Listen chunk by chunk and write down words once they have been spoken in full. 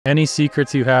Any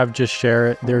secrets you have, just share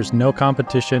it. There's no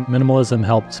competition. Minimalism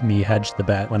helped me hedge the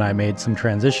bet when I made some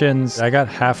transitions. I got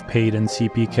half paid in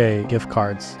CPK gift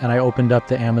cards, and I opened up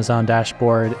the Amazon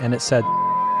dashboard and it said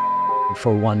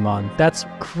for 1 month. That's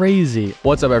crazy.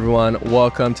 What's up, everyone?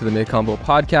 Welcome to the MIDCONVO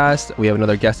podcast. We have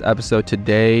another guest episode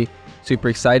today. Super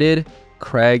excited.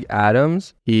 Kraig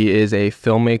Adams. He is a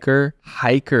filmmaker,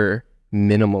 hiker,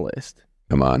 minimalist.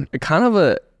 Come on. Kind of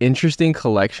a interesting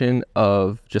collection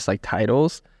of just like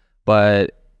titles,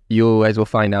 but you guys will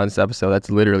find out in this episode that's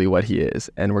literally what he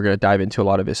is. And we're going to dive into a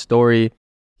lot of his story.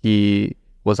 He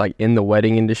was like in the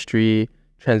wedding industry,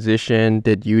 transitioned,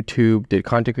 did YouTube, did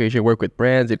content creation, work with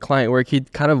brands, did client work. He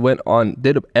kind of went on,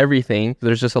 did everything.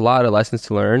 There's just a lot of lessons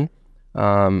to learn.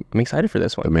 I'm excited for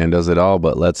this one. The man does it all,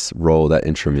 but let's roll that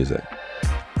intro music.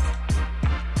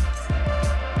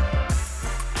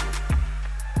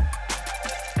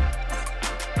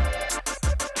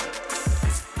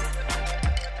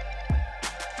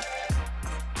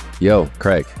 Yo,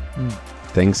 Kraig,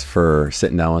 thanks for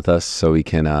sitting down with us so we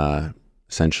can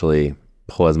essentially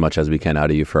pull as much as we can out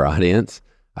of you for our audience.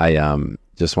 I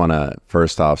just want to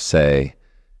first off say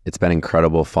it's been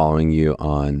incredible following you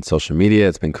on social media.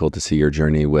 It's been cool to see your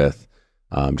journey with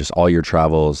just all your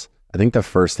travels. I think the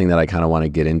first thing that I kind of want to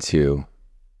get into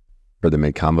for the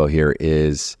MIDCONVO here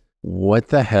is what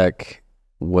the heck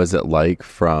was it like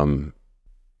from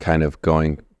kind of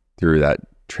going through that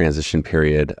transition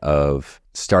period of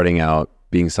starting out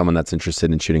being someone that's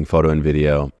interested in shooting photo and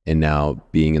video and now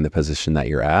being in the position that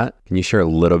you're at? Can you share a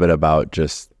little bit about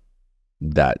just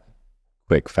that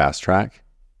quick fast track?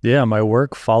 Yeah, my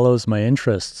work follows my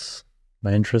interests.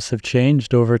 My interests have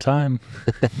changed over time.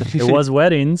 It was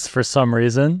weddings for some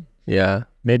reason. Yeah.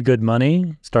 Made good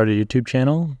money, started a YouTube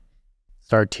channel,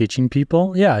 started teaching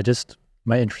people. Yeah, just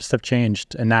my interests have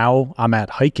changed. And now I'm at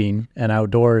hiking and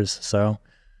outdoors. So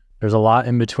there's a lot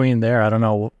in between there. I don't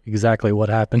know exactly what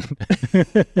happened.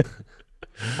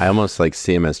 I almost like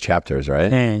see them as chapters,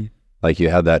 right? Like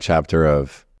you had that chapter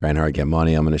of grind hard, get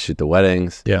money. I'm going to shoot the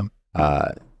weddings. Yeah.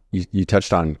 You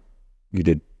touched on, you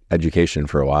did education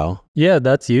for a while. Yeah,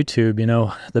 that's YouTube. You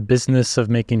know, the business of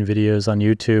making videos on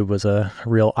YouTube was a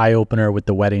real eye-opener with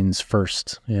the weddings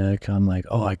first. Yeah, I'm like,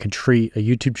 oh, I could treat a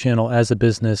YouTube channel as a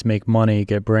business, make money,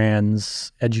 get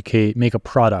brands, educate, make a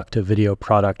product, a video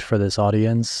product for this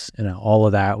audience. You know, all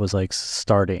of that was like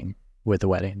starting with the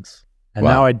weddings. And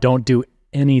now I don't do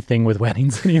anything with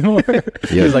weddings anymore.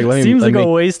 Yeah. Like, seems like a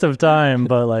waste of time,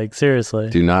 but like, seriously.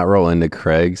 Do not roll into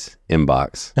Kraig's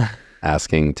inbox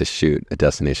asking to shoot a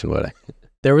destination wedding.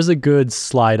 There was a good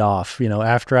slide off, you know,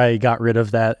 after I got rid of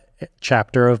that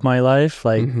chapter of my life,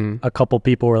 like a couple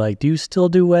people were like, do you still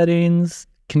do weddings?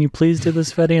 Can you please do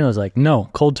this wedding? I was like,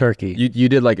 no, cold turkey. You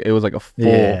did like, it was like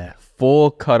a full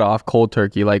cut off cold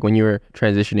turkey. Like when you were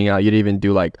transitioning out, you didn't even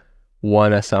do like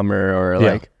one a summer or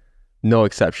like no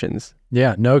exceptions.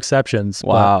 Yeah, no exceptions.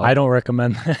 Wow. I don't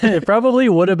recommend that. It probably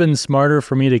would have been smarter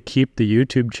for me to keep the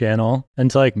YouTube channel and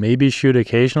to like maybe shoot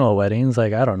occasional weddings.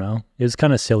 Like, I don't know. It was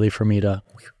kind of silly for me to.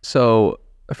 So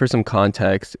for some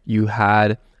context, you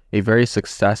had a very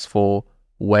successful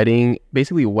wedding,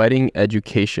 basically wedding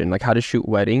education, like how to shoot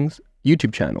weddings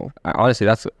YouTube channel. Honestly,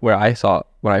 that's where I saw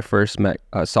when I first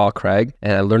saw Kraig,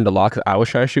 and I learned a lot because I was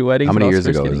trying to shoot weddings. How many years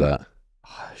ago was that?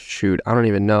 Shoot, I don't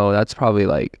even know. That's probably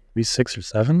like Maybe 6 or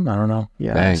 7. I don't know.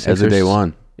 Yeah, dang, as of day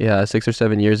one. Yeah, 6 or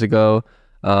 7 years ago.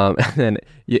 And then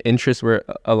your interests were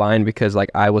aligned because like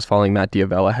I was following Matt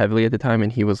Diavella heavily at the time,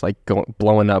 and he was like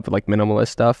blowing up with like minimalist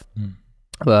stuff.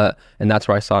 And that's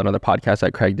where I saw another podcast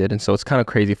that Kraig did. And so it's kind of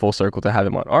crazy full circle to have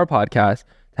him on our podcast,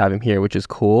 to have him here, which is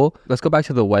cool. Let's go back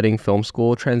to the wedding film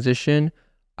school transition.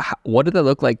 What did that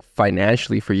look like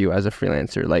financially for you as a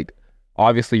freelancer? Like,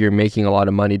 obviously you're making a lot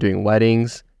of money doing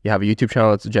weddings. You have a YouTube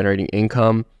channel that's generating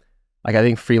income. Like, I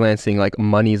think freelancing, like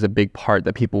money is a big part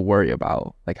that people worry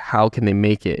about. Like, how can they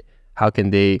make it? How can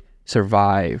they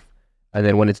survive? And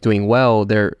then when it's doing well,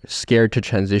 they're scared to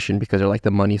transition because they're like,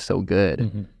 the money's so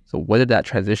good. So what did that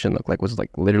transition look like? Was it like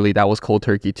literally that was cold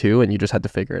turkey too, and you just had to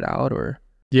figure it out? Or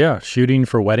yeah, shooting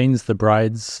for weddings,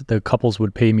 the couples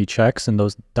would pay me checks, and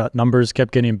those numbers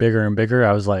kept getting bigger and bigger.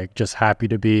 I was like just happy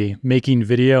to be making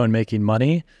video and making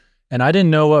money. And I didn't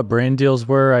know what brand deals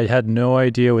were. I had no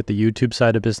idea what the YouTube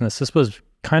side of business. This was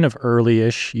kind of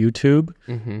early-ish YouTube.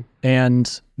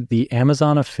 And the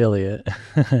Amazon affiliate,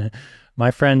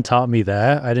 my friend taught me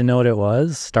that. I didn't know what it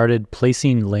was. Started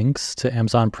placing links to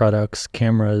Amazon products,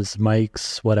 cameras,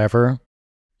 mics, whatever,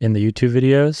 in the YouTube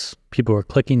videos. People were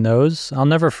clicking those. I'll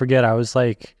never forget, I was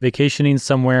like vacationing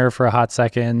somewhere for a hot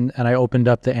second, and I opened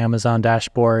up the Amazon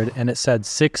dashboard and it said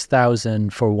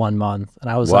 6,000 for 1 month.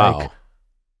 And I was like,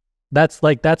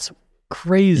 that's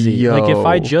crazy. Like if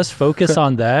I Yo. just focus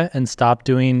on that and stop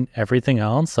doing everything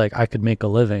else, like I could make a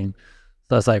living.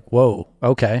 So I was like, whoa,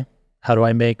 okay. How do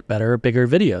I make better, bigger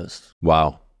videos?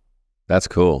 Wow. That's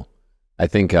cool. I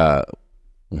think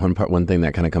one thing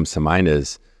that kind of comes to mind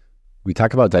is we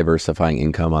talk about diversifying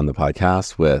income on the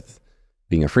podcast with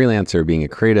being a freelancer, being a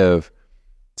creative.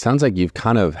 Sounds like you've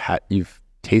kind of you've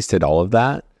tasted all of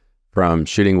that, from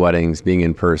shooting weddings, being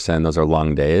in person, those are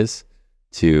long days,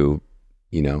 to,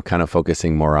 you know, kind of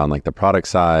focusing more on like the product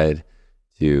side,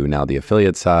 to now the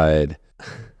affiliate side.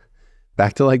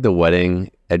 Back to like the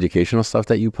wedding educational stuff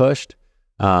that you pushed.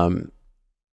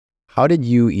 How did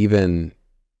you even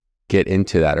get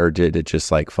into that? Or did it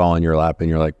just like fall in your lap and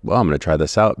you're like, well, I'm going to try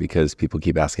this out because people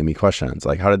keep asking me questions?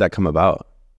 Like, how did that come about?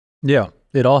 Yeah,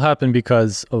 it all happened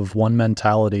because of one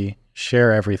mentality: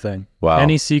 share everything. Wow.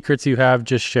 Any secrets you have,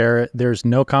 just share it. There's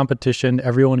no competition.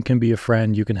 Everyone can be a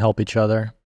friend. You can help each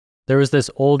other. There was this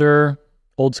old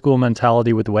school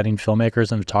mentality with wedding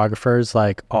filmmakers and photographers,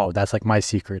 like, oh, that's like my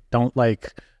secret. Don't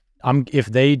like, if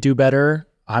they do better,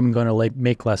 I'm going to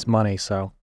make less money.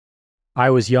 So I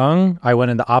was young. I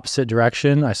went in the opposite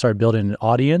direction. I started building an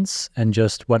audience and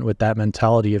just went with that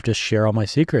mentality of just share all my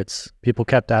secrets. People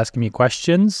kept asking me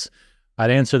questions. I'd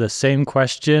answer the same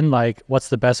question, like, what's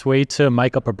the best way to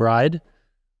mic up a bride,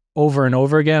 over and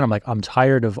over again. I'm like, I'm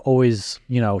tired of always,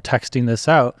 texting this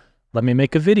out. Let me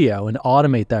make a video and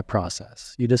automate that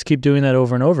process. You just keep doing that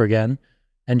over and over again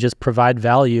and just provide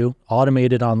value,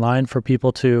 automate it online for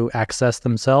people to access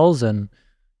themselves, and,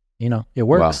 it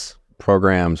works. Wow.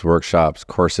 Programs, workshops,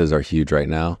 courses are huge right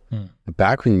now.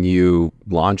 Back when you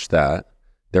launched that,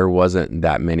 there wasn't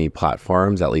that many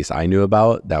platforms, at least I knew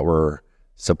about, that were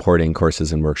supporting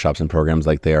courses and workshops and programs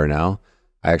like they are now.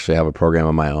 I actually have a program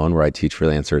of my own where I teach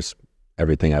freelancers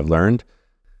everything I've learned.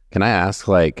 Can I ask,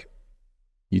 like,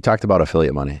 you talked about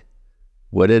affiliate money.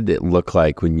 What did it look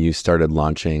like when you started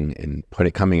launching and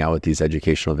coming out with these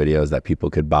educational videos that people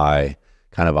could buy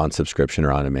kind of on subscription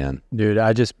or on demand? Dude,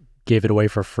 I just gave it away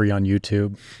for free on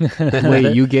YouTube.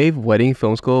 Wait, you gave wedding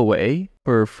film school away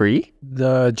for free?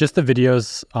 Just the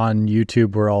videos on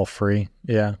YouTube were all free.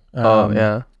 Yeah.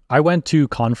 Yeah. I went to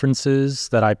conferences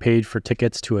that I paid for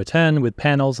tickets to attend with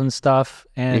panels and stuff.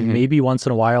 And maybe once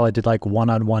in a while I did like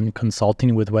one-on-one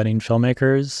consulting with wedding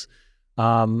filmmakers.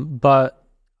 But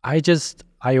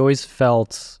I always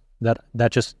felt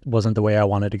that just wasn't the way I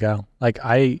wanted to go. Like,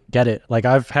 I get it. Like,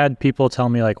 I've had people tell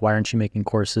me, like, why aren't you making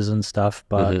courses and stuff?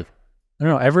 But I don't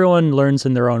know, everyone learns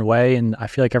in their own way, and I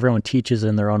feel like everyone teaches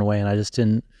in their own way. And I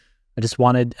just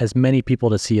wanted as many people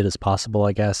to see it as possible,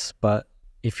 I guess. But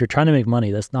if you're trying to make money,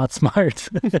 that's not smart.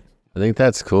 I think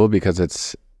that's cool because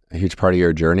it's a huge part of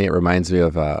your journey. It reminds me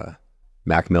of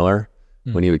Mac Miller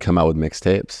when he would come out with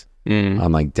mixtapes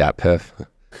on like DatPiff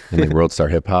and like World Star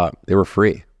Hip Hop. They were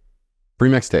free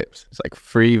mixtapes. It's like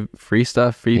free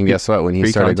stuff. And guess what? When he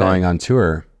started content. going on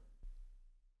tour,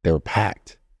 they were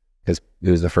packed because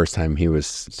it was the first time he was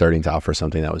starting to offer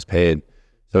something that was paid.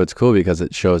 So it's cool because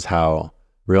it shows how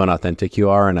real and authentic you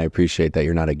are. And I appreciate that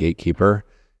you're not a gatekeeper,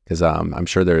 because I'm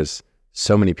sure there's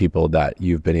so many people that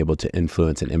you've been able to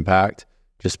influence and impact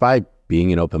just by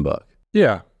being an open book.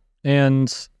 Yeah.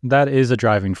 And that is a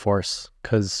driving force,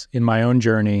 because in my own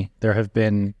journey, there have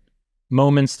been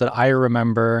moments that I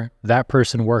remember that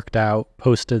person worked out,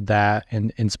 posted that,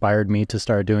 and inspired me to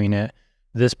start doing it.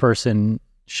 This person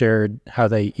shared how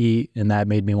they eat, and that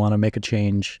made me want to make a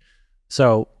change.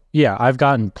 So yeah, I've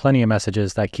gotten plenty of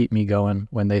messages that keep me going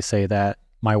when they say that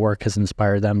my work has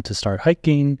inspired them to start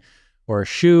hiking or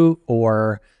shoot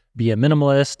or be a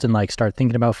minimalist and like start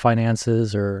thinking about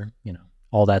finances or,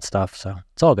 all that stuff. So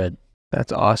it's all good.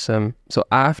 That's awesome. So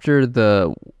after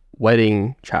the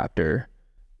wedding chapter,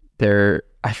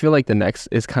 I feel like the next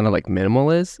is kind of like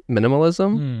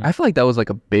minimalism. I feel like that was like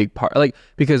a big part, like,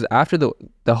 because after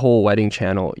the whole wedding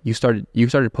channel, you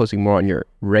started posting more on your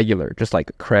regular, just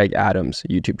like Kraig Adams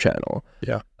YouTube channel.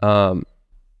 Yeah.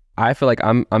 I feel like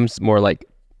I'm more like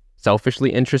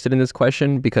selfishly interested in this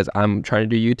question because I'm trying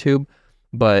to do YouTube,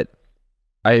 but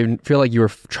I feel like you were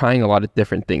trying a lot of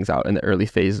different things out in the early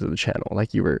phases of the channel.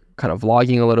 Like, you were kind of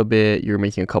vlogging a little bit, you were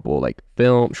making a couple like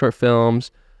short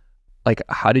films. Like,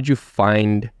 how did you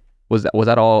find, was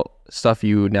that all stuff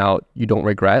you don't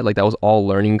regret? Like, that was all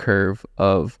learning curve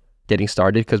of getting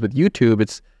started? Because with YouTube,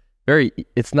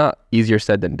 it's not easier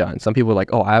said than done. Some people are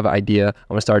like, oh, I have an idea, I'm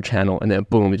gonna start a channel, and then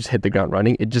boom, it just hit the ground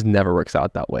running. It just never works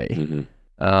out that way.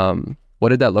 What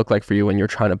did that look like for you when you're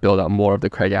trying to build out more of the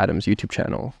Kraig Adams YouTube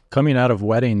channel? Coming out of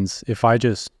weddings, if I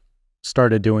just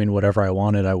started doing whatever I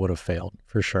wanted, I would have failed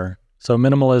for sure. So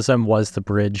minimalism was the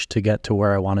bridge to get to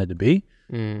where I wanted to be.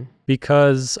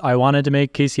 because I wanted to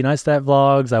make Casey Neistat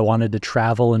vlogs. I wanted to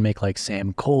travel and make like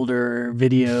Sam Colder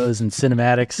videos and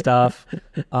cinematic stuff.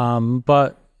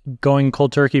 But going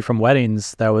cold turkey from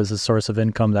weddings, that was a source of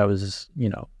income that was, you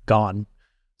know, gone.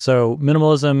 So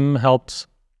minimalism helped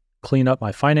clean up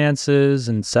my finances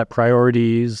and set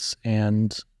priorities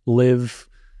and live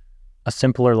a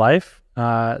simpler life,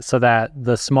 so that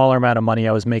the smaller amount of money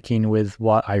I was making with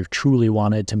what I truly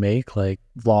wanted to make, like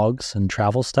vlogs and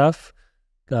travel stuff,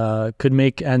 could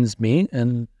make ends meet.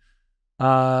 And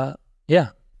yeah,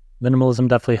 minimalism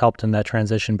definitely helped in that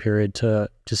transition period to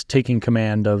just taking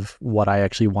command of what I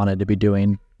actually wanted to be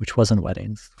doing, which wasn't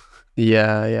weddings.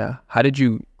 Yeah. How did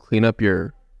you clean up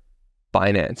your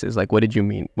finances? Like, what did you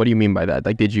mean? What do you mean by that?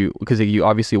 Like, did you, because you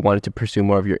obviously wanted to pursue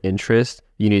more of your interest,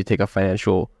 you need to take a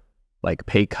financial like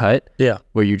pay cut. Yeah.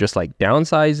 Were you just like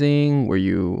downsizing? Were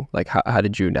you like, how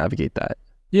did you navigate that?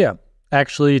 Yeah.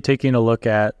 Actually taking a look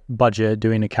at budget,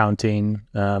 doing accounting,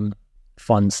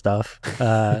 fun stuff.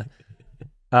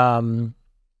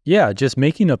 Yeah, just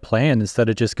making a plan instead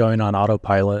of just going on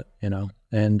autopilot, you know,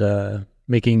 and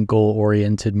making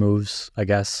goal-oriented moves, I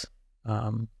guess.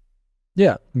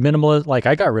 Yeah, minimalist. Like,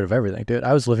 I got rid of everything, dude.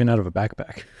 I was living out of a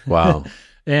backpack. Wow.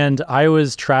 And I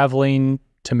was traveling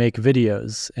to make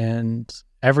videos, and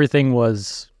everything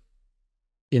was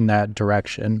in that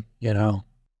direction, you know?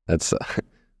 That's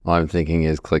all I'm thinking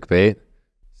is clickbait.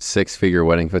 6-figure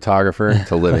wedding photographer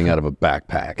to living out of a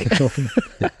backpack.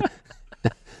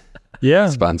 Yeah.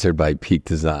 Sponsored by Peak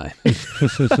Design.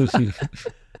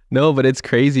 No, but it's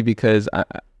crazy because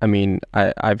I mean,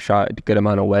 I've shot a good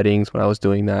amount of weddings when I was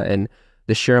doing that, and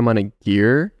the sheer amount of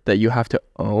gear that you have to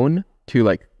own to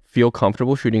like feel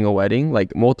comfortable shooting a wedding,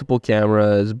 like multiple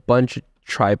cameras, bunch of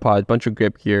tripods, bunch of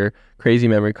grip gear, crazy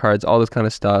memory cards, all this kind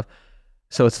of stuff.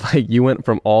 So it's like you went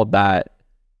from all that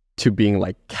to being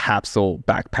like capsule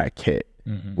backpack kit,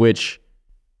 which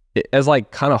is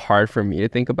like kind of hard for me to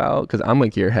think about because I'm a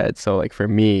gearhead. So like for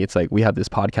me, it's like we have this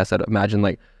podcast that imagine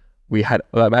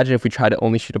if we tried to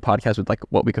only shoot a podcast with like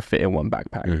what we could fit in one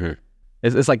backpack.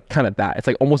 It's like kind of that. It's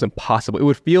like almost impossible. It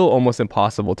would feel almost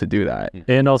impossible to do that.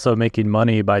 And also making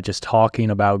money by just talking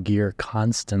about gear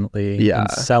constantly and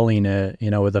selling it,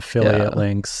 you know, with affiliate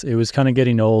links. It was kind of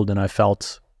getting old, and I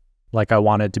felt like I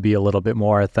wanted to be a little bit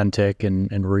more authentic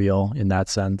and real in that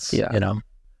sense, you know.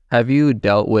 Have you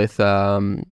dealt with,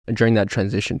 during that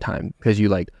transition time, because you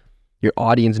like, your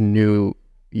audience knew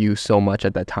you so much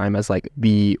at that time as like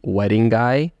the wedding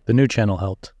guy? The new channel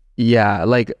helped. Yeah,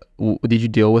 like did you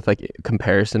deal with like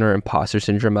comparison or imposter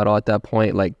syndrome at all at that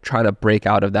point? Like trying to break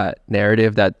out of that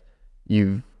narrative that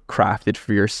you've crafted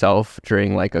for yourself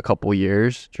during like a couple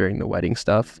years during the wedding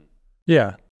stuff?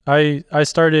 Yeah, I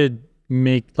started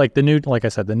like I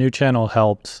said, the new channel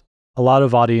helped. A lot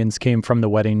of audience came from the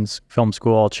weddings film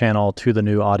school channel to the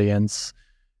new audience,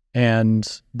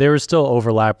 and there was still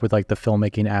overlap with like the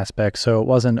filmmaking aspect, so it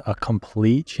wasn't a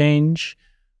complete change.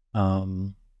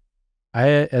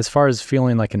 As far as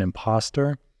feeling like an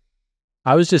imposter,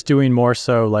 I was just doing more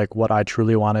so like what I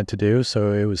truly wanted to do,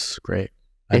 so it was great.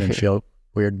 I didn't feel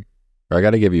weird. I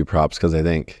got to give you props because I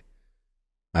think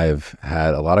I've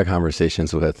had a lot of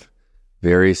conversations with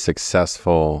very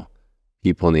successful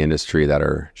people in the industry that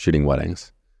are shooting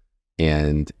weddings,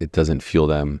 and it doesn't fuel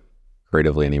them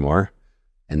creatively anymore.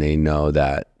 And they know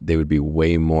that they would be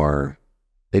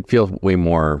they'd feel way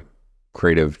more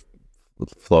creative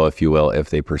flow, if you will,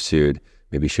 if they pursued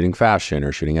maybe shooting fashion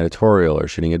or shooting editorial or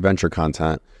shooting adventure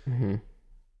content.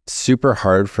 Super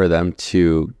hard for them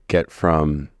to get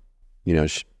from, you know,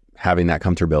 having that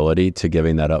comfortability to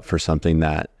giving that up for something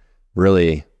that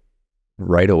really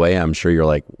right away, I'm sure you're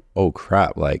like, oh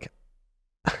crap, like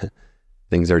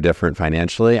things are different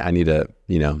financially. I need to,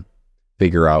 you know,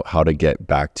 figure out how to get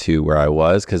back to where I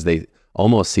was, because they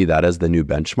almost see that as the new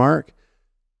benchmark.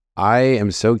 I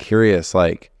am so curious,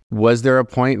 like, was there a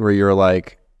point where you're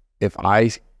like, if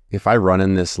I run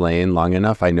in this lane long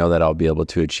enough, I know that I'll be able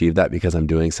to achieve that because I'm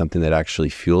doing something that actually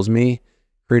fuels me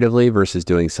creatively versus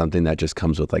doing something that just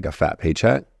comes with like a fat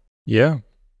paycheck? Yeah,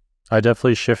 I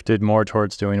definitely shifted more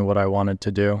towards doing what I wanted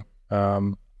to do,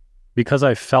 because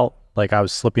I felt like I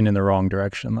was slipping in the wrong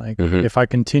direction. Like if I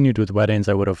continued with weddings,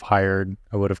 I would have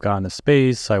gotten a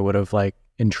space, I would have like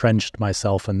entrenched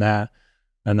myself in that,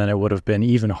 and then it would have been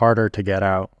even harder to get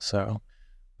out. So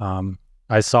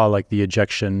I saw like the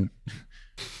ejection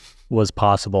was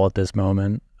possible at this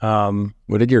moment.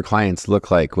 What did your clients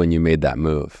look like when you made that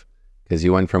move? Because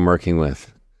you went from working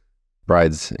with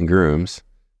brides and grooms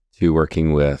to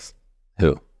working with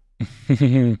who?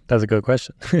 That's a good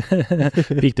question.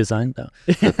 Peak Design though.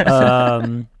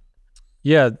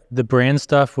 Yeah, the brand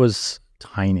stuff was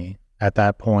tiny at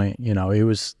that point,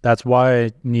 that's why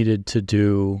I needed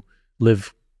to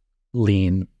live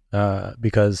lean,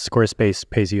 because Squarespace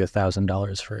pays you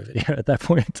 $1,000 for a video at that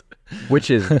point.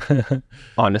 Which is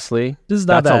honestly, this is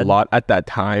not that's bad. a lot at that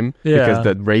time, because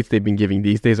the rates they've been giving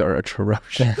these days are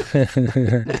atrocious.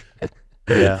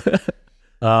 Yeah.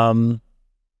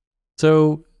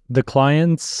 So the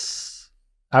clients,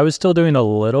 I was still doing a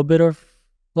little bit of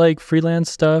like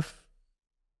freelance stuff.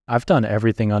 I've done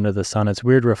everything under the sun. It's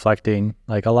weird reflecting.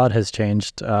 Like a lot has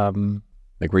changed.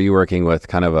 Like, were you working with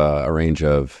kind of a range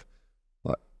of,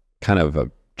 kind of a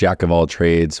jack of all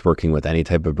trades, working with any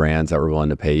type of brands that were willing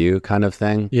to pay you, kind of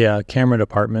thing? Yeah, camera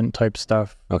department type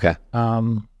stuff. Okay.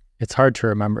 It's hard to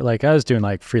remember. Like I was doing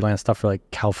like freelance stuff for like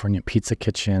California Pizza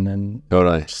Kitchen, and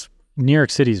Totally. New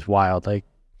York City's wild. Like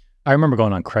I remember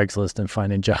going on Craigslist and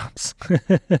finding jobs.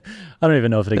 I don't even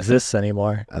know if it exists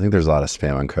anymore. I think there's a lot of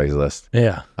spam on Craigslist.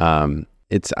 Yeah.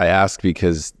 I ask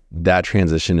because that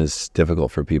transition is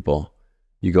difficult for people.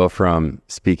 You go from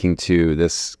speaking to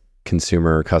this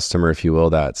consumer or customer, if you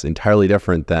will, that's entirely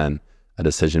different than a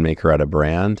decision maker at a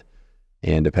brand.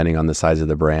 And depending on the size of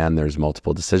the brand, there's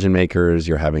multiple decision makers.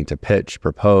 You're having to pitch,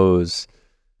 propose,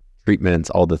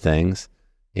 treatments, all the things.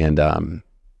 And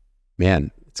man,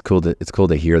 it's cool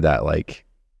to hear that, like,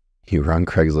 you were on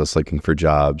Craigslist looking for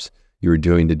jobs. You were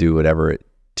doing to do whatever it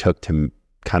took to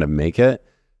kind of make it.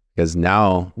 Because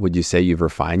now, would you say you've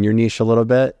refined your niche a little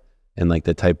bit and like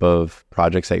the type of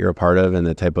projects that you're a part of and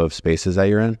the type of spaces that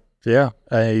you're in? Yeah.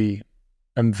 This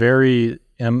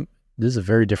is a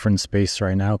very different space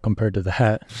right now compared to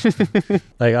that.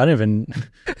 Like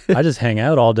I just hang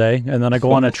out all day and then I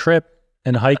go on a trip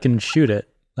and hike and shoot it.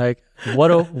 Like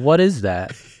what is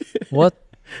that? What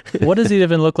does it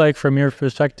even look like from your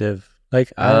perspective?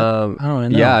 Like I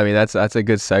don't know. Yeah, I mean that's a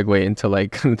good segue into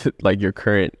like like your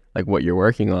current, like what you're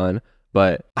working on.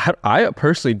 But I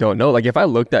personally don't know. Like if I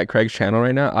looked at Kraig's channel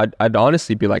right now, I'd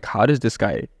honestly be like, how does this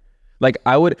guy, like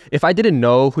I would, if I didn't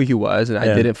know who he was and I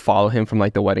didn't follow him from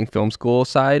like the wedding film school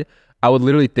side, I would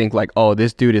literally think like, oh,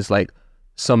 this dude is like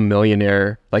some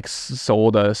millionaire, like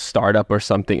sold a startup or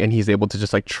something, and he's able to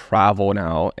just like travel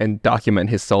now and document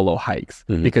his solo hikes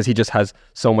because he just has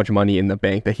so much money in the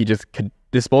bank that he just could,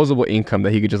 disposable income,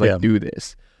 that he could just like do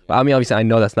this. But I mean, obviously I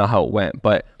know that's not how it went,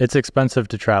 but it's expensive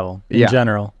to travel in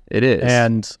general. It is.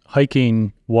 And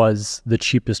hiking was the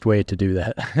cheapest way to do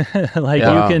that. Like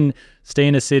you can stay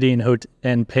in a city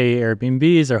and pay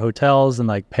Airbnbs or hotels and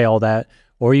like pay all that,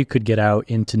 or you could get out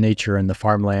into nature in the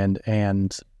farmland,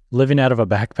 and living out of a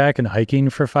backpack and hiking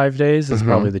for 5 days is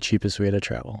probably the cheapest way to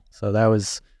travel. So that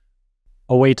was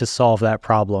a way to solve that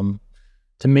problem,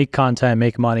 to make content,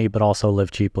 make money, but also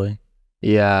live cheaply.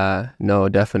 Yeah, no,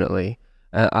 definitely.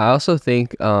 And I also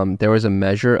think there was a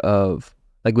measure of,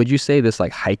 like, would you say this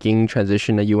like hiking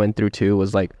transition that you went through too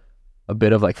was like a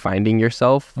bit of like finding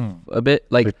yourself a bit?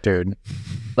 Like, dude,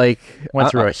 like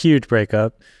went through a huge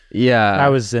breakup. Yeah. I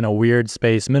was in a weird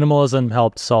space. Minimalism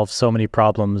helped solve so many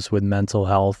problems with mental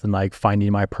health and like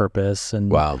finding my purpose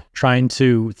and trying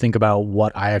to think about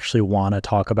what I actually want to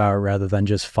talk about rather than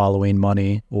just following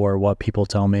money or what people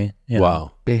tell me.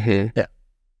 Wow. Yeah.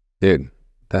 Dude,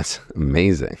 that's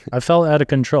amazing. I felt out of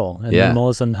control, and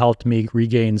minimalism helped me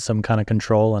regain some kind of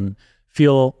control and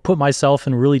put myself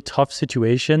in really tough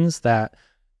situations that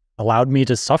allowed me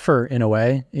to suffer in a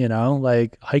way,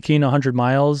 like hiking 100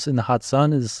 miles in the hot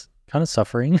sun is kind of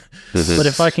suffering. But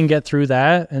if I can get through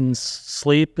that and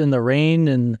sleep in the rain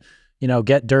and,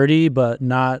 get dirty, but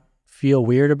not feel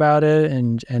weird about it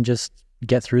and just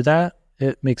get through that,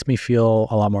 it makes me feel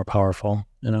a lot more powerful,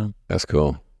 That's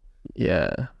cool.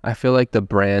 Yeah. I feel like the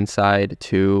brand side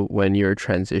too, when you're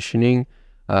transitioning,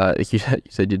 like you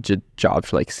said you did jobs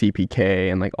for like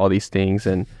CPK and like all these things.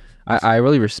 And I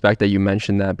really respect that you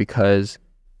mentioned that, because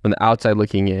from the outside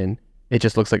looking in, it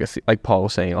just looks like Paul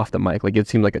was saying off the mic, like it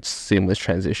seemed like a seamless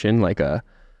transition,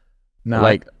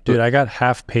 dude, I got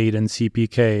half paid in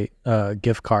CPK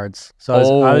gift cards.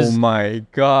 So my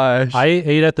gosh. I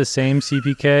ate at the same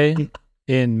CPK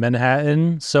in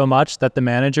Manhattan so much that the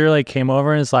manager like came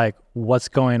over and is like, what's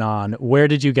going on? Where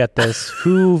did you get this?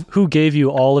 Who gave you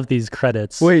all of these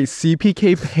credits? Wait,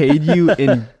 CPK paid you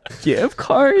in gift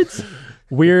cards?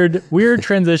 Weird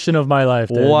transition of my life,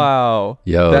 dude. Wow.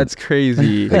 Yo, that's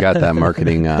crazy. They got that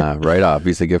marketing right off,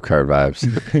 Visa gift card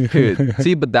vibes. Dude,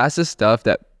 see, but that's the stuff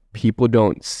that people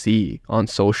don't see on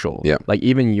social. Yeah. Like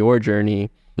even your journey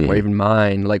or even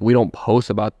mine, like we don't post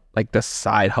about like the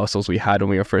side hustles we had when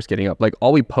we were first getting up. Like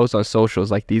all we post on social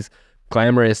is like these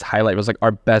glamorous highlight reels, like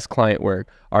our best client work,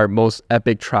 our most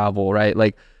epic travel, right?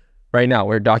 Like right now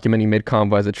we're documenting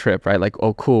MIDCONVO as a trip, right? Like,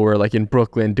 oh, cool, we're like in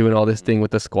Brooklyn doing all this thing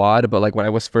with the squad. But like when I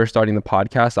was first starting the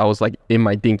podcast, I was like in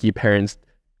my dinky parents'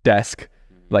 desk,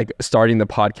 like starting the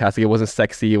podcast. Like, it wasn't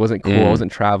sexy, it wasn't cool, I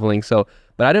wasn't traveling. So,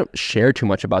 but I didn't share too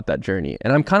much about that journey.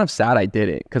 And I'm kind of sad I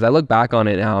didn't, because I look back on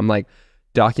it now, I'm like,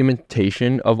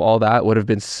 documentation of all that would have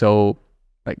been so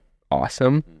like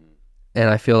awesome. And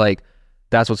I feel like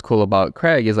that's what's cool about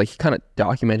Kraig, is like he kind of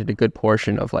documented a good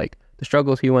portion of like the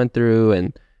struggles he went through,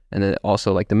 and then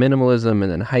also like the minimalism and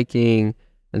then hiking.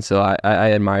 And so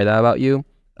I admire that about you.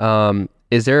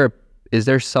 Is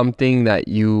there something that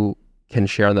you can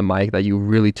share on the mic that you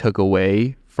really took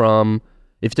away from,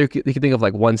 if you could think of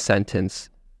like one sentence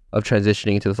of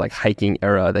transitioning into this like hiking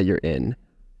era that you're in,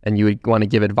 and you would want to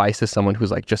give advice to someone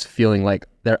who's like just feeling like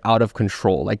they're out of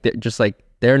control, like they're just like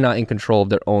they're not in control of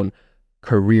their own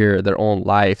career, their own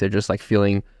life, they're just like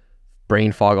feeling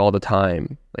brain fog all the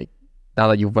time. Like, now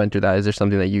that you've went through that, is there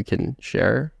something that you can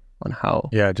share on how?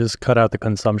 Yeah, just cut out the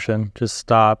consumption. Just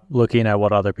stop looking at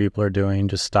what other people are doing.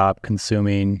 Just stop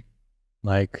consuming.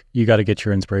 Like, you got to get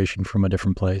your inspiration from a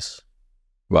different place.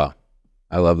 Wow,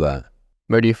 I love that.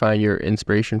 Where do you find your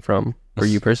inspiration from, for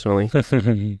you personally?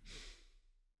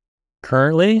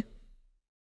 Currently,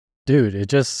 dude, it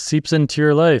just seeps into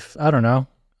your life. I don't know.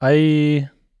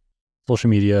 Social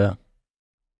media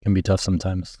can be tough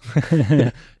sometimes.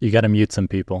 You got to mute some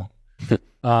people.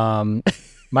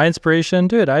 My inspiration,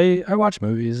 dude, I watch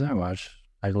movies. I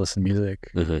listen to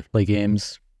music, play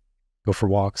games, go for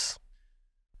walks.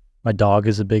 My dog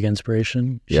is a big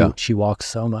inspiration. She walks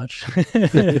so much.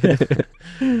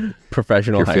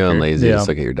 Professional If you're hiker. feeling lazy, just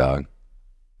look at your dog.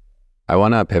 I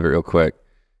want to pivot real quick.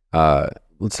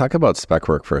 Let's talk about spec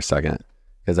work for a second,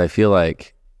 because I feel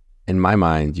like in my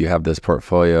mind, you have this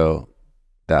portfolio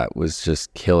that was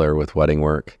just killer with wedding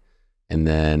work. And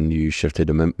then you shifted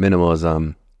to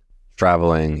minimalism,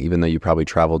 traveling, even though you probably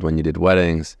traveled when you did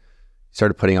weddings, you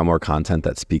started putting out more content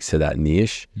that speaks to that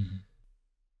niche.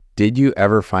 Did you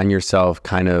ever find yourself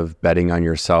kind of betting on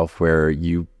yourself, where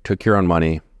you took your own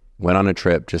money, went on a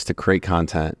trip just to create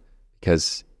content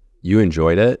because you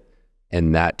enjoyed it,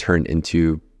 and that turned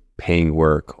into paying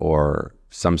work or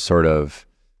some sort of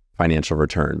financial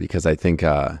return? Because I think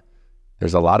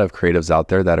there's a lot of creatives out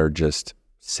there that are just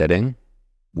sitting,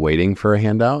 waiting for a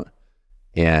handout.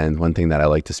 And one thing that I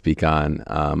like to speak on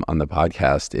the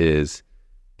podcast is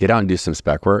get out and do some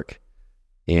spec work.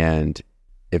 And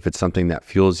if it's something that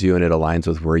fuels you and it aligns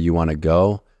with where you want to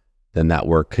go, then that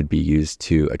work could be used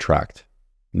to attract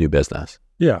new business.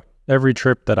 Yeah. Every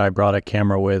trip that I brought a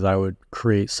camera with, I would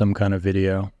create some kind of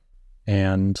video.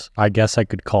 And I guess I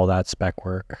could call that spec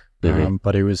work.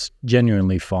 But it was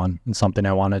genuinely fun and something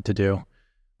I wanted to do.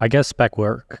 I guess spec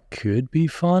work could be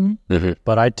fun,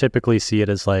 but I typically see it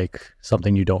as like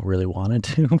something you don't really want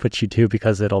to do, but you do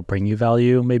because it'll bring you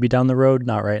value maybe down the road,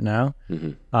 not right now.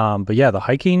 But yeah, the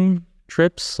hiking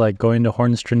trips, like going to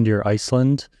Hornstrandir,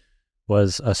 Iceland,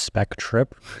 was a spec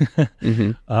trip.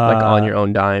 Like on your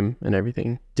own dime and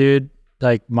everything. Dude,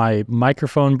 like my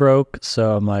microphone broke,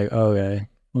 so I'm like, okay,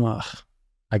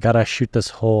 I gotta shoot this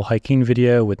whole hiking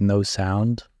video with no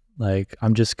sound. Like,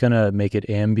 I'm just gonna make it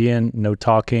ambient, no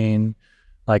talking,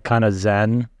 like kind of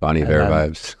zen. Bonnie Bear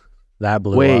vibes. That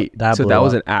blew up. Wait, so that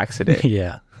was up. an accident?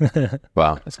 Yeah.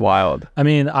 Wow. That's wild. I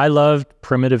mean, I loved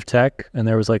primitive tech, and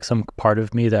there was like some part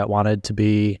of me that wanted to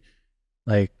be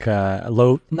like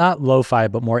not lo-fi,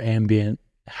 but more ambient,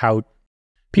 how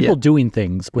people doing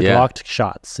things with locked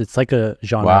shots. It's like a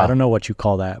genre. Wow. I don't know what you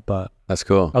call that, but that's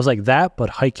cool. I was like, that,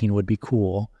 but hiking would be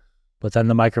cool. But then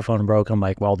the microphone broke. I'm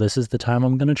like, well, this is the time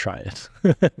I'm going to try it.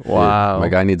 Wow. Dude, my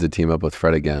guy needs to team up with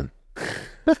Fred again.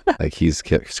 Like, he's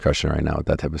crushing right now with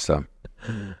that type of stuff.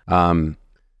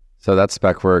 So that's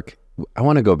spec work. I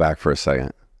want to go back for a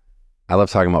second. I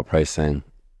love talking about pricing.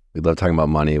 We love talking about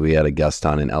money. We had a guest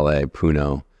on in LA,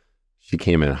 Puno. She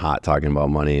came in hot talking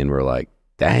about money, and we're like,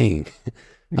 dang.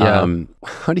 Yeah.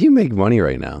 How do you make money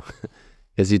right now?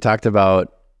 Because you talked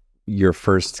about your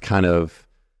first kind of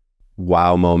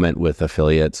wow moment with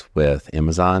affiliates with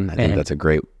Amazon. I think that's a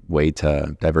great way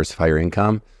to diversify your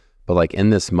income. But like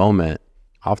in this moment,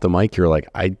 off the mic, you're like,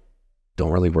 I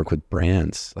don't really work with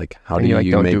brands. Like, how do you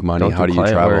make money? How do you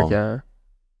travel? Work,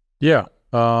 Yeah.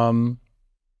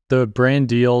 The brand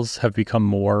deals have become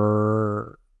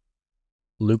more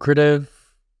lucrative,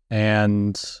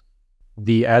 and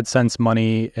the AdSense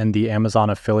money and the Amazon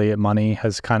affiliate money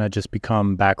has kind of just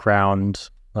become background,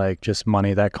 like just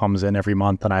money that comes in every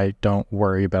month, and I don't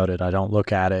worry about it. I don't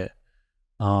look at it.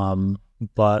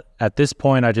 But at this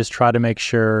point, I just try to make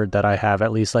sure that I have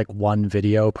at least like one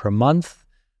video per month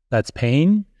that's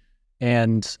paying.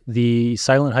 And the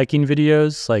silent hiking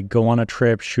videos, like go on a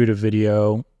trip, shoot a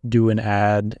video, do an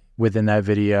ad within that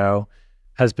video,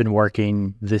 has been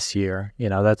working this year. You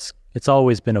know, it's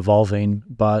always been evolving,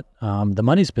 but the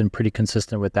money's been pretty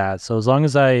consistent with that. So as long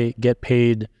as I get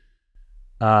paid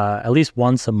at least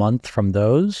once a month from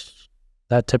those,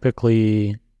 that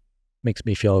typically makes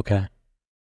me feel okay.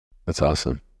 That's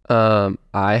awesome.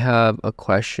 I have a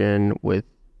question with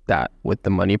the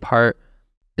money part.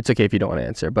 It's okay if you don't want to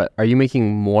answer, but are you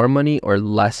making more money or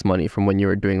less money from when you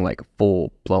were doing like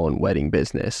full blown wedding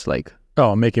business? Like,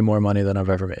 oh, I'm making more money than I've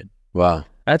ever made. Wow.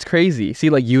 That's crazy. See,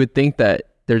 like you would think that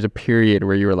there's a period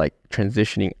where you were like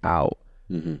transitioning out.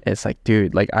 And it's like,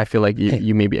 dude, like I feel like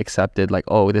you maybe accepted like,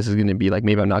 oh, this is going to be like,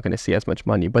 maybe I'm not going to see as much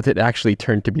money, but it actually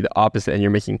turned to be the opposite and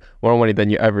you're making more money than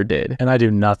you ever did. And I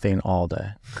do nothing all day.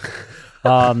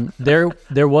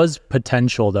 There was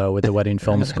potential though with the wedding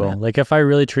film school. Like if I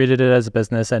really treated it as a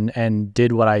business and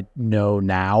did what I know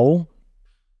now,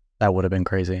 that would have been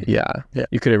crazy. Yeah.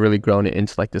 You could have really grown it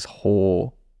into like this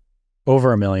whole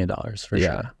over $1 million for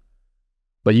sure.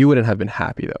 But you wouldn't have been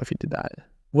happy though if you did that.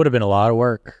 Would have been a lot of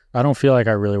work. I don't feel like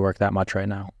I really work that much right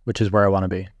now, which is where I want to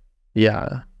be.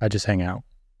 Yeah. I just hang out.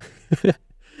 Yeah,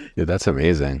 that's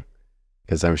amazing.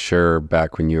 Because I'm sure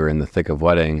back when you were in the thick of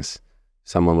weddings,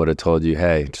 someone would have told you,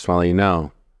 hey, just want to let you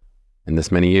know, in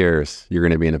this many years, you're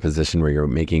going to be in a position where you're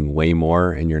making way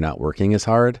more and you're not working as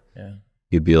hard. Yeah.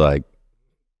 You'd be like,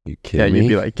 you kidding me? You'd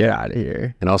be like, get out of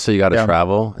here. And also you got to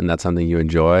travel, and that's something you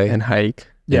enjoy. And hike.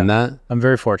 In that? I'm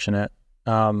very fortunate.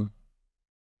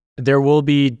 There will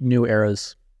be new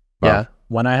eras. Wow. Yeah.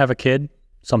 When I have a kid,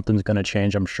 something's going to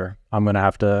change, I'm sure. I'm going to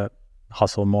have to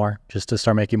hustle more just to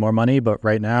start making more money. But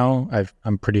right now,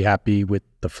 I'm pretty happy with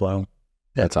the flow.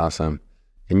 That's awesome.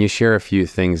 Can you share a few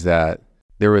things that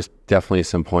there was definitely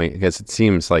some point, because it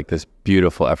seems like this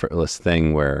beautiful, effortless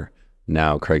thing where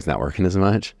now Kraig's not working as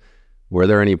much. Were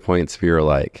there any points where you were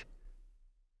like,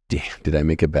 damn, did I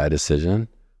make a bad decision?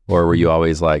 Or were you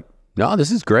always like, no,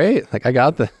 this is great. Like, I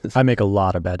got this. I make a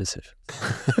lot of bad decisions.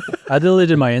 I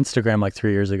deleted my Instagram like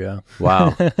 3 years ago.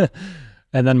 Wow.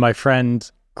 And then my friend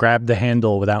grabbed the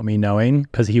handle without me knowing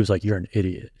because he was like, you're an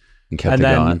idiot. And kept And it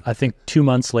then going. I think 2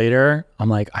 months later, I'm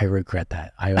like, I regret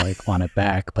that. I like want it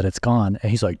back, but it's gone. And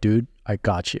he's like, dude, I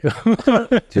got you.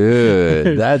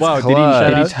 Dude, that's Wow,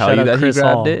 clutch. did he tell you that he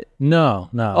grabbed it? No.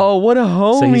 Oh, what a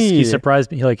homie. So he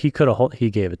surprised me. Like he could have, he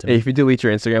gave it to me. Hey, if you delete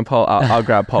your Instagram, Paul, I'll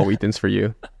grab Paul Wheaton's for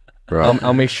you. Bro.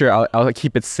 I'll make sure I'll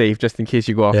keep it safe just in case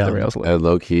you go off the rails.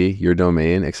 Low key, your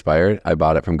domain expired. I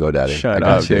bought it from GoDaddy. Shut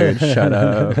up, dude. Shut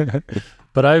up.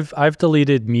 But I've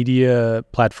deleted media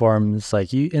platforms like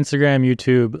Instagram,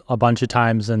 YouTube a bunch of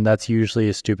times, and that's usually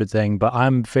a stupid thing. But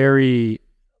I'm very,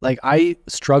 like, I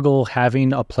struggle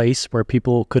having a place where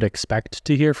people could expect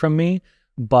to hear from me,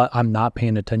 but I'm not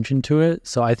paying attention to it.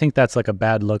 So I think that's like a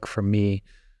bad look for me.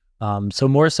 So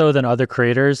more so than other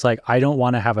creators, like I don't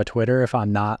want to have a Twitter if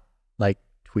I'm not like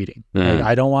tweeting. Like,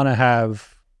 I don't want to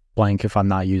have blank if I'm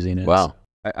not using it. Wow.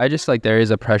 I just like there is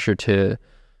a pressure to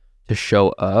show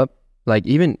up. Like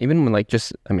even when like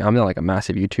just, I mean, I'm not like a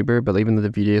massive YouTuber, but even the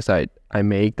videos I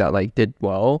make that like did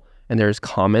well and there's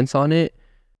comments on it,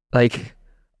 like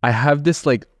I have this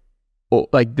like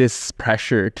this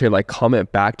pressure to like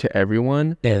comment back to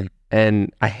everyone.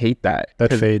 And I hate that.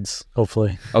 That fades,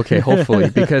 hopefully. Okay, hopefully,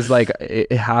 because like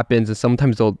it happens, and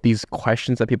sometimes these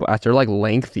questions that people ask, they're like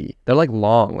lengthy, they're like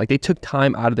long, like they took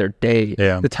time out of their day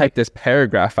to type this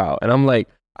paragraph out, and I'm like,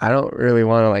 I don't really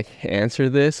want to like answer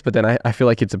this, but then I feel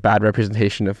like it's a bad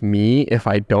representation of me if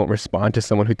I don't respond to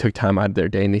someone who took time out of their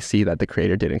day and they see that the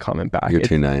creator didn't comment back. You're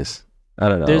too nice. I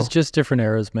don't know. There's just different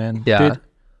eras, man. Yeah. Dude,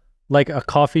 like a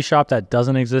coffee shop that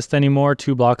doesn't exist anymore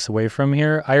 2 blocks away from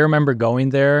here. I remember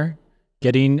going there,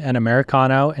 getting an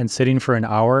Americano and sitting for an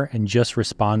hour and just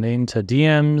responding to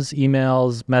DMs,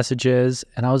 emails, messages.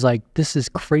 And I was like, this is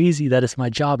crazy. That is my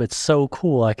job. It's so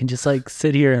cool. I can just like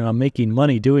sit here and I'm making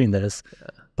money doing this.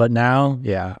 But now,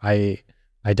 yeah, I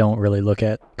don't really look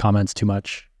at comments too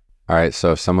much. All right.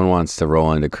 So if someone wants to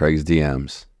roll into Kraig's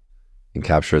DMs and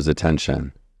capture his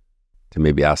attention to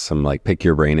maybe ask some, like, pick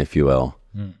your brain, if you will,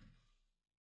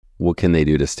 what can they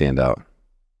do to stand out?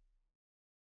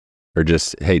 Or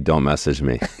just, hey, don't message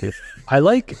me. I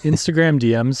like Instagram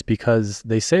DMs because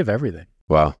they save everything.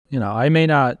 Wow. You know, I may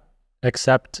not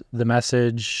accept the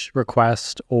message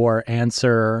request or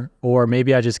answer, or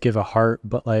maybe I just give a heart,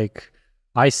 but like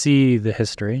I see the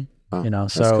history, you know,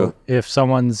 so cool. If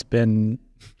someone's been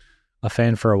a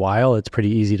fan for a while, it's pretty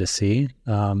easy to see.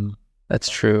 That's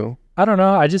true. I don't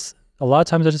know. a lot of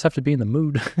times I just have to be in the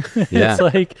mood. Yeah. It's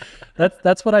like,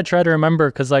 that's what I try to remember.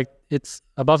 Cause like it's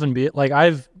above and beyond. Like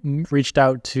I've reached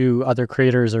out to other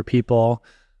creators or people,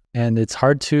 and it's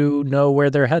hard to know where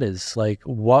their head is. Like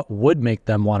what would make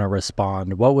them want to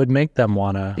respond? What would make them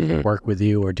want to work with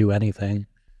you or do anything?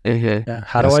 Yeah.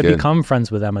 How do I become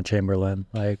friends with Emma Chamberlain?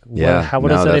 Like, what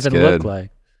does that even look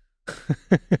like?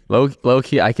 Low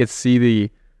key, I could see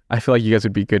I feel like you guys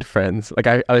would be good friends. Like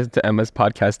I listen to Emma's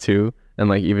podcast too, and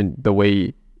like even the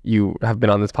way you have been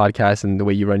on this podcast and the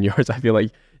way you run yours, I feel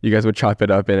like you guys would chop it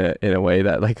up in a way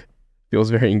that like feels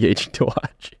very engaging to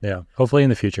watch. Yeah, hopefully in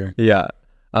the future. Yeah.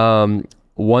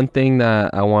 One thing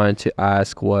that I wanted to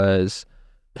ask was,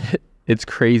 it's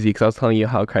crazy because I was telling you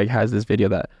how Kraig has this video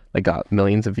that like got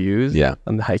millions of views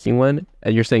on the hiking one,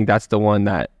 and you're saying that's the one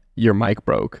that your mic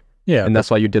broke. Yeah. And that's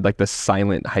why you did like the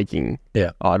silent hiking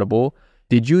audible.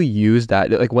 Did you use that?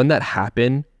 Like when that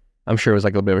happened, I'm sure it was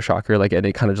like a little bit of a shocker, like, and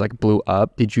it kind of just like blew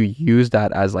up. Did you use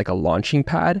that as like a launching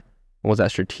pad? Was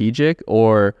that strategic,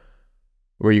 or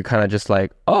were you kind of just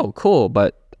like, oh, cool,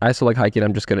 but I still like hiking,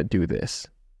 I'm just going to do this?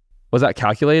 Was that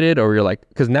calculated, or you're like,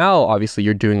 because now obviously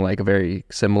you're doing like a very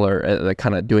similar, like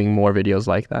kind of doing more videos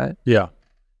like that? Yeah.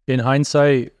 In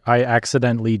hindsight, I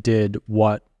accidentally did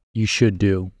what you should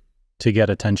do to get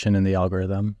attention in the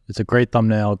algorithm. It's a great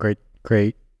thumbnail,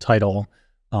 great title.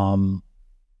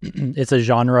 It's a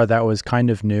genre that was kind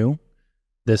of new.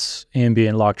 This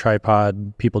ambient lock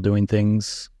tripod, people doing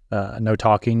things, no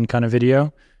talking kind of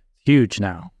video. Huge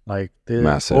now. Like the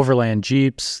Massive. overland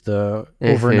Jeeps, the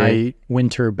overnight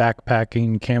winter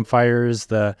backpacking campfires,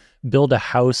 the build a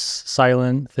house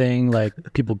silent thing, like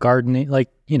people gardening, like,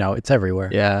 you know, it's everywhere.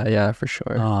 Yeah, for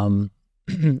sure.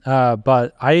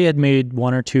 But I had made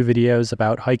 1 or 2 videos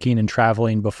about hiking and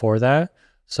traveling before that.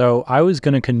 So I was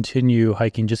going to continue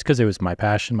hiking just because it was my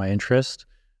passion, my interest.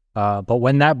 But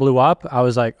when that blew up, I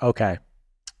was like, okay,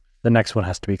 the next one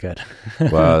has to be good.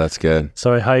 Wow, that's good.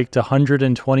 So I hiked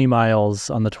 120 miles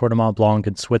on the Tour de Mont Blanc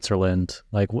in Switzerland.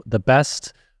 Like the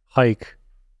best hike,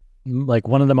 like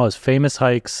one of the most famous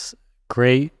hikes,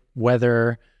 great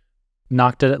weather,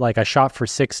 knocked it. Like I shot for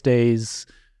 6 days,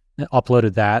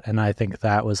 uploaded that, and I think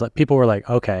that was like, people were like,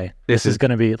 okay, this is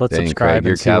going to be, let's subscribe. Kraig,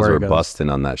 your and see calves where were it goes. busting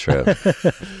on that trip.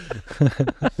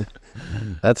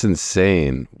 That's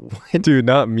insane. Dude,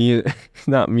 not me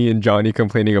and Johnny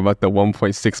complaining about the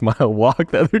 1.6 mile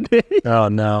walk the other day. Oh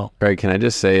no. Kraig, can I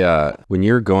just say, when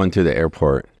you're going through the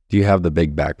airport, do you have the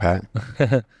big backpack?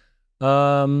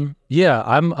 Yeah,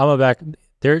 I'm a back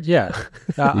there. Yeah.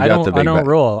 I don't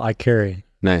roll, I carry.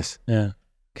 Nice. Yeah.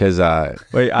 Cause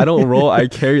wait, I don't roll, I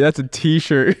carry. That's a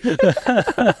t-shirt.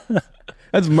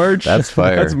 That's merch. That's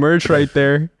fire. That's merch right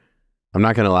there. I'm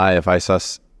not gonna lie, if I saw,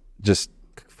 just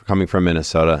coming from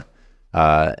Minnesota,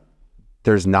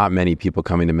 there's not many people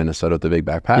coming to Minnesota with the big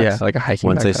backpacks. Yeah, like a hiking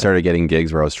Once backpack. I started getting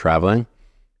gigs where I was traveling,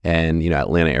 and, you know,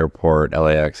 Atlanta airport,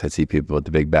 LAX, I'd see people with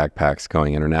the big backpacks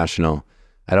going international.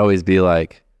 I'd always be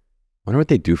like, I wonder what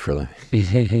they do for a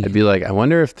living. I'd be like, I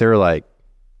wonder if they're like,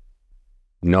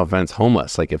 no offense,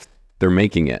 homeless, like if they're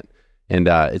making it. And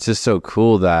it's just so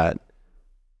cool that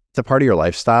it's a part of your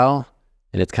lifestyle,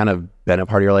 and it's kind of been a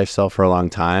part of your lifestyle for a long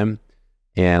time.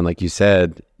 And like you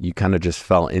said, you kind of just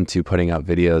fell into putting out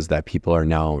videos that people are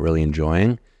now really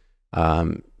enjoying.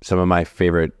 Some of my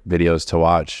favorite videos to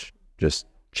watch, just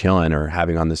chilling or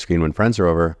having on the screen when friends are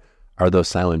over, are those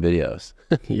silent videos.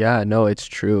 Yeah, no, it's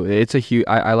true. It's a huge,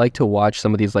 I like to watch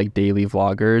some of these like daily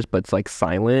vloggers, but it's like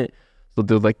silent. They'll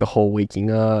do like the whole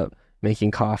waking up,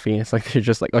 making coffee. It's like they're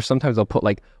just like, or sometimes they'll put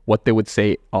like what they would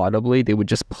say audibly, they would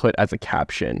just put as a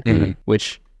caption,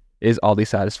 which is oddly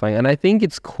satisfying. And I think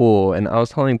it's cool. And I was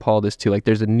telling Paul this too, like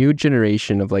there's a new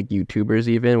generation of like YouTubers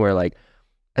even where like,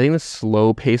 I think the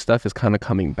slow pace stuff is kind of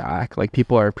coming back. Like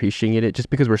people are appreciating it just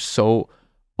because we're so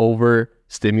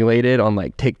overstimulated on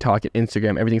like TikTok and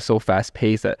Instagram. Everything's so fast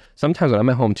paced that sometimes when I'm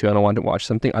at home too, I don't want to watch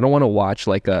something. I don't want to watch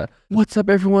like a what's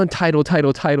up everyone title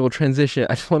transition.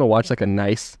 I just want to watch like a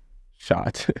nice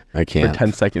shot. I can't. For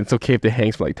 10 seconds. It's okay if it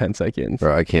hangs for like 10 seconds.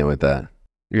 Bro, I can't with that.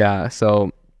 Yeah.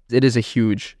 So it is a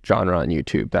huge genre on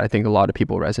YouTube that I think a lot of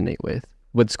people resonate with.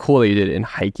 What's cool that you did it in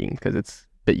hiking because it's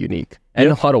a bit unique and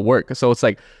a lot of work. So it's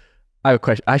like, I have a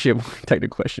question. Actually, I have a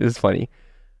technical question. It's funny.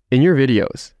 In your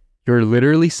videos, you're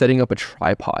literally setting up a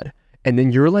tripod and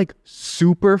then you're like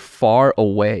super far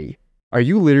away. Are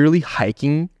you literally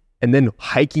hiking and then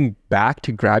hiking back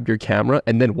to grab your camera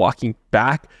and then walking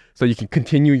back so you can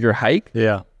continue your hike?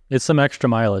 Yeah. It's some extra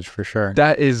mileage for sure.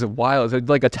 That is wild. It's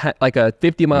like a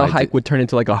 50-mile hike would turn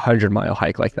into like a 100-mile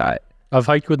hike like that. I've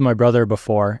hiked with my brother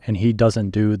before, and he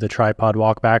doesn't do the tripod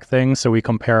walk back thing, so we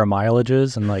compare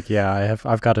mileages, and like, yeah,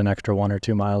 I've got an extra 1 or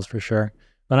 2 miles for sure.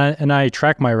 And I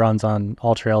track my runs on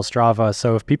All Trail Strava.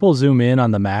 So if people zoom in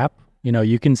on the map, you know,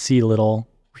 you can see little,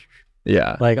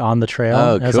 like on the trail.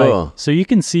 Oh, cool. Like, so you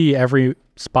can see every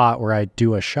spot where I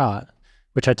do a shot,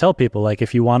 which I tell people, like,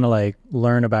 if you want to like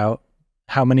learn about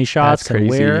how many shots and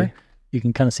where, you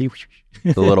can kind of see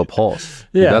the little pulse.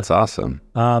 Yeah. Dude, that's awesome.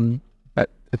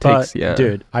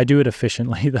 Dude, I do it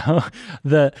efficiently though.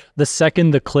 The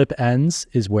second the clip ends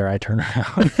is where I turn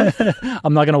around.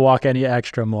 I'm not gonna walk any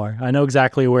extra more. I know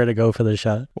exactly where to go for the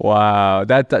shot. Wow,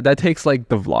 that takes like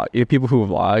the vlog. People who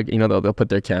vlog, you know, they'll put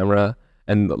their camera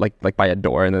and like by a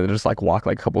door, and then they'll just like walk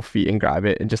like a couple feet and grab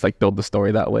it and just like build the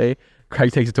story that way.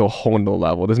 Kraig takes it to a whole new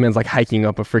level. This man's like hiking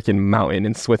up a freaking mountain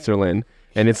in Switzerland,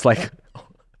 and it's like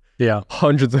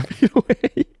hundreds of feet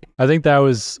away. I think that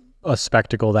was a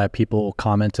spectacle that people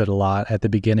commented a lot at the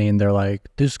beginning. They're like,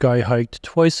 this guy hiked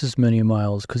twice as many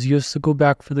miles because he has to go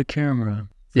back for the camera.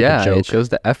 It shows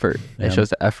the effort. Yeah. It shows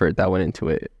the effort that went into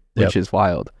it, which is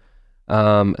wild.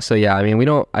 So yeah, I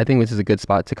mean, I think this is a good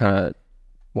spot to kind of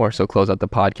more so close out the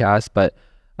podcast, but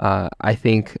I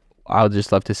think I would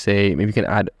just love to say, maybe you can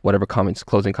add whatever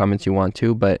closing comments you want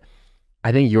to, but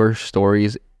I think your story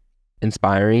is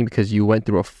inspiring because you went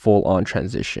through a full-on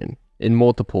transition in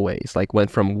multiple ways, like went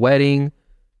from wedding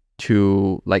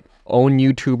to like own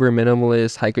YouTuber,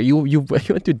 minimalist, hiker. You went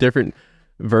through different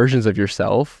versions of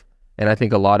yourself. And I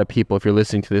think a lot of people, if you're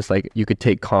listening to this, like you could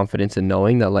take confidence in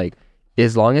knowing that like,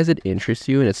 as long as it interests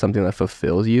you and it's something that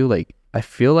fulfills you, like I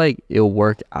feel like it'll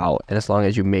work out. And as long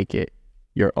as you make it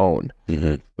your own.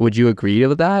 Would you agree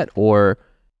with that? Or,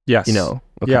 yes, you know,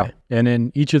 okay. Yeah. And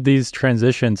in each of these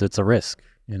transitions, it's a risk.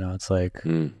 You know, it's like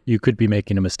you could be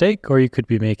making a mistake or you could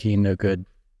be making a good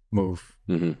move.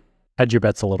 Hedge your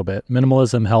bets a little bit.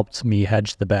 Minimalism helped me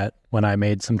hedge the bet when I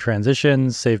made some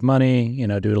transitions, save money, you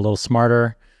know, do it a little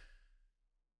smarter.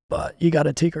 But you got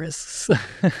to take risks.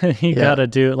 You got to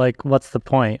do, like, what's the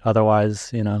point? Otherwise,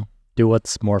 you know, do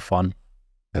what's more fun.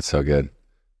 That's so good.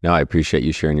 No, I appreciate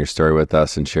you sharing your story with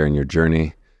us and sharing your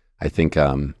journey. I think,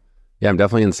 I'm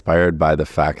definitely inspired by the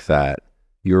fact that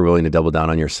you were willing to double down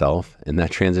on yourself in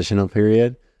that transitional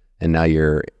period. And now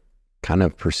you're kind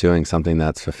of pursuing something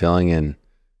that's fulfilling, and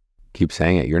keep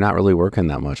saying it. You're not really working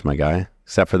that much, my guy,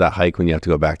 except for that hike when you have to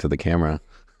go back to the camera.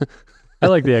 I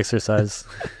like the exercise.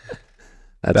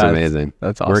 That's amazing.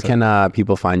 That's awesome. Where can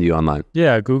people find you online?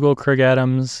 Yeah, Google Kraig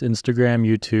Adams, Instagram,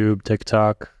 YouTube,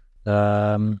 TikTok,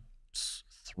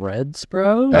 Threads,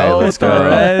 bro. Hey, let's go.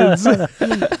 Threads.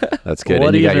 That's good. What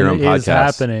and you got your own podcast. Is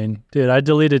happening? Dude, I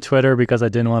deleted Twitter because I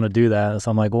didn't want to do that. So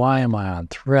I'm like, why am I on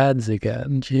Threads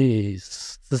again? Jeez.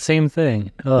 It's the same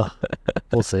thing. Ugh.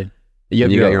 We'll see. You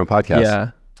got your own podcast.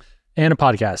 Yeah. And a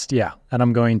podcast, yeah. And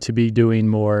I'm going to be doing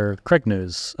more Kraig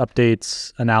news,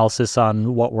 updates, analysis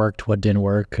on what worked, what didn't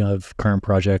work, of current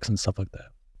projects and stuff like that.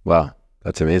 Wow.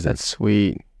 That's amazing. That's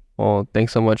sweet. Well,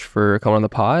 thanks so much for coming on the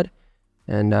pod.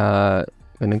 And I'm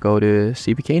going to go to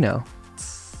CPK now.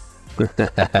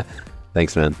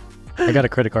 Thanks, man. I got a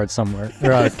credit card somewhere,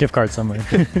 or a gift card somewhere.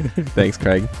 Thanks,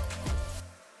 Kraig.